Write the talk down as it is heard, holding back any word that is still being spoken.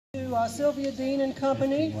to Sylvia Dean and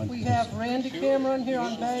Company. We have Randy Cameron here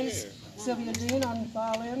on bass, Sylvia Dean on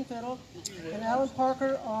violin, fiddle, and Alan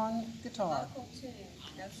Parker on guitar. Vocal tune,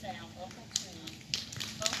 no sound, vocal tune.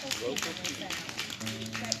 Vocal tune, no sound.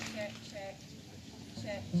 Check, check, check.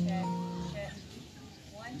 Check, check, check.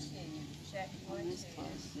 1, 2. Check, 1, 2.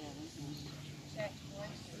 Check, 1,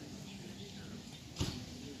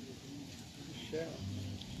 2.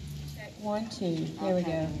 Check 1, 2. There we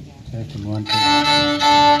go. Checking 1, 2. There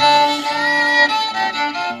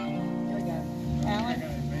we go. Alan?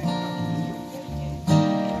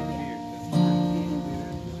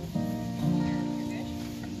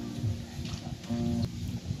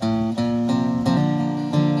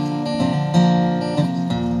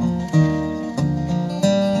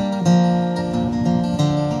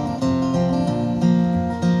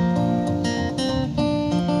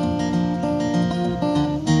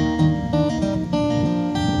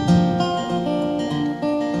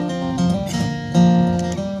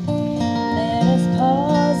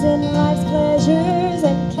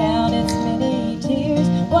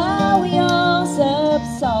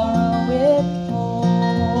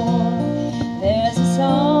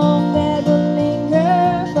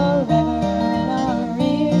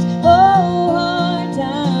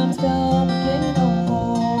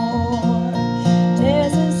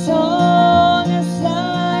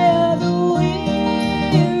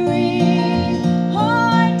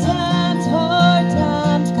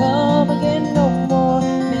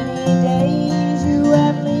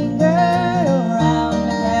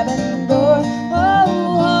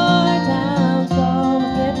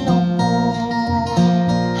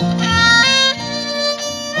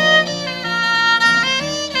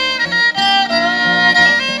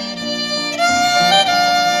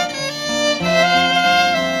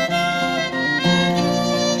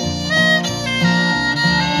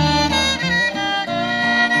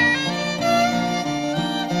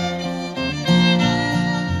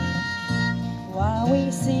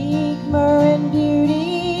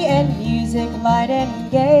 Light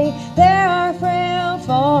and gay, there are frail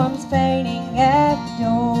forms fainting at the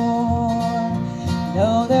door.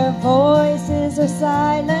 Though their voices are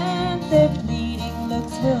silent, their pleading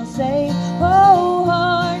looks will say, oh,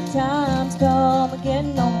 hard times come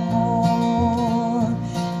again no more.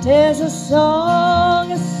 'Tis a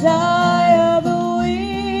song, a sigh of the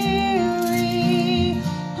weary.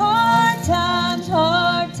 Hard times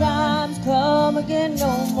come again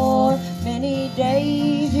no more. Many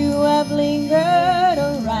days you have lingered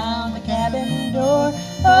around the cabin door.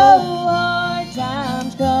 Oh, hard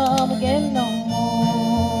times come again no more.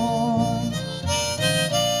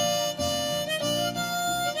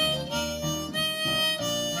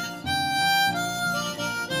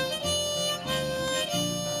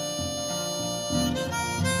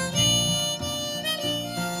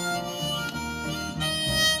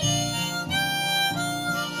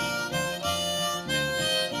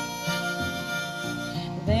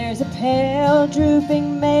 There's a pale,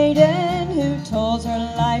 drooping maiden who tolls her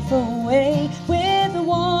life away with a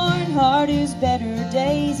worn heart whose better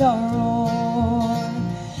days are o'er.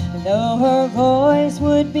 Though her voice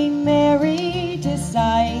would be merry, 'tis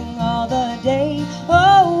sighing all the day.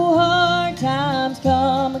 Oh, hard times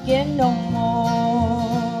come again no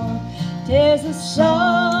more. 'Tis a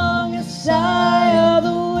song, a sigh of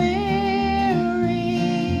the weary.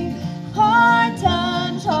 Hard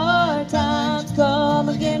times come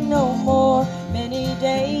again no more. Many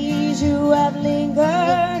days you have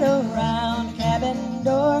lingered around the cabin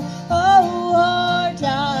door. Oh, hard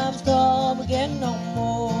times come again no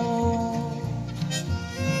more.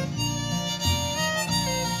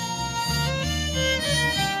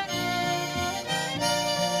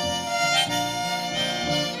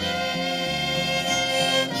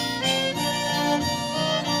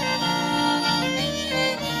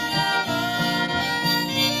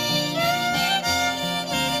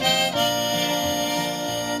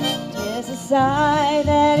 Sigh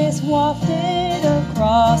that is wafted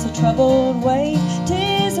across a troubled wave.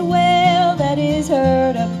 'Tis a wail that is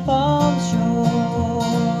heard upon the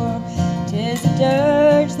shore. 'Tis a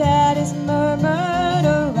dirge that is murmured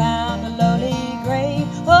around a lowly grave.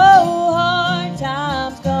 Oh, hard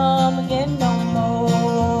times come again no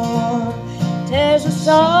more. 'Tis a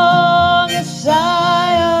song, a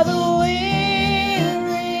sigh of the weary.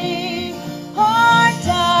 Hard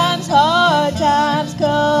times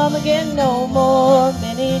come again no more.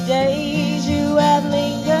 Many days you have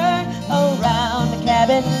lingered around the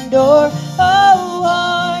cabin door. Oh,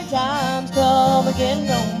 hard times come again